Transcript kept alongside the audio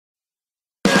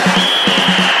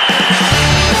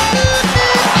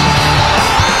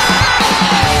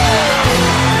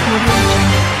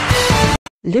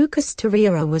Lucas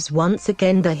Torreira was once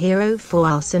again the hero for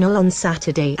Arsenal on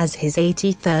Saturday as his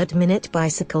 83rd minute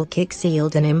bicycle kick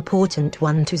sealed an important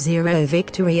 1-0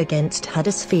 victory against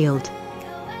Huddersfield.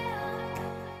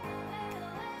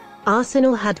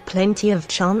 Arsenal had plenty of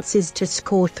chances to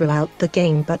score throughout the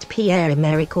game, but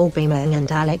Pierre-Emerick, Aubameyang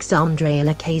and Alexandre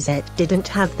Lacazette didn't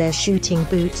have their shooting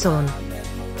boots on.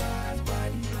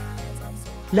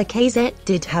 Lacazette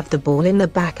did have the ball in the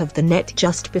back of the net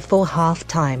just before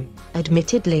half-time,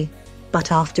 admittedly, but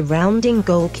after rounding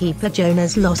goalkeeper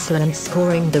Jonas Lossl and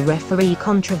scoring, the referee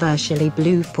controversially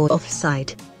blew for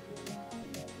offside.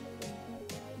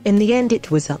 In the end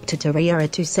it was up to Torreira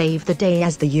to save the day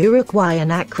as the Uruguayan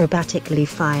acrobatically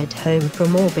fired home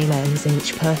from Aubameyang's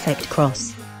inch-perfect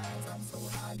cross.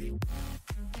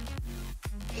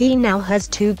 He now has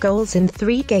 2 goals in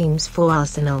 3 games for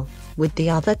Arsenal, with the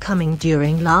other coming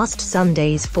during last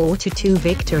Sunday's 4-2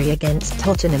 victory against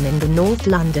Tottenham in the North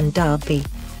London derby.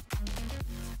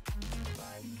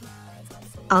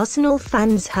 Arsenal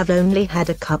fans have only had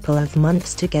a couple of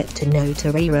months to get to know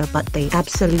Torreira, but they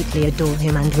absolutely adore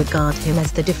him and regard him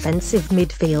as the defensive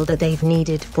midfielder they've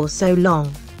needed for so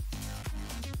long.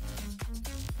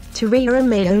 Torreira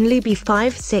may only be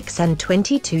 5'6" and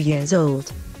 22 years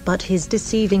old, but he's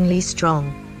deceivingly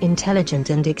strong,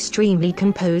 intelligent and extremely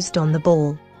composed on the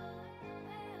ball.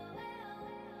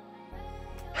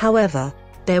 However,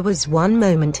 there was one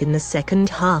moment in the second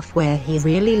half where he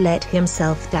really let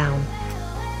himself down.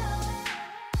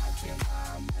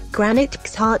 Granit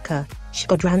Xhaka,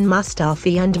 Shkodran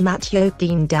Mustafi and Matteo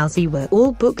Guendouzi were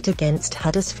all booked against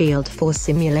Huddersfield for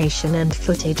simulation, and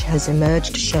footage has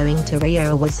emerged showing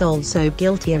Torreira was also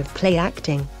guilty of play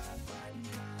acting.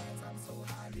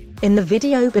 In the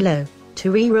video below,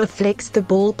 Torreira flicks the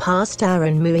ball past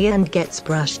Aaron Mui and gets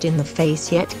brushed in the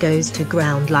face, yet goes to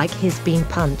ground like he's been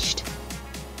punched.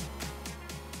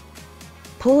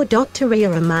 Poor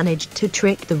Torreira managed to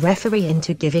trick the referee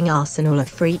into giving Arsenal a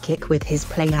free kick with his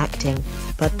play acting,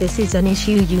 but this is an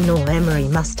issue Unai Emery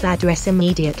must address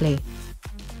immediately.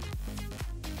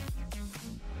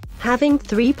 Having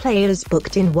 3 players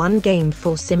booked in one game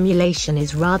for simulation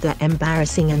is rather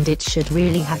embarrassing, and it should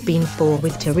really have been 4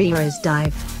 with Torreira's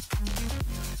dive.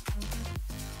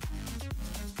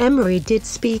 Emery did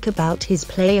speak about his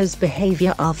players'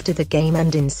 behavior after the game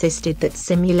and insisted that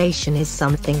simulation is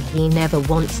something he never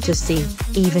wants to see,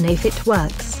 even if it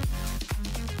works.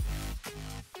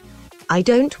 "I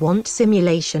don't want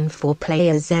simulation for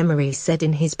players," Emery said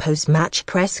in his post-match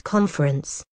press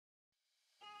conference.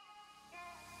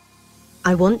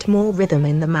 "I want more rhythm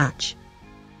in the match.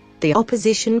 The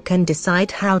opposition can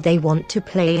decide how they want to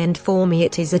play, and for me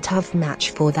it is a tough match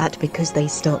for that because they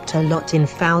stopped a lot in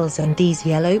fouls and these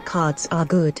yellow cards are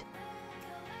good.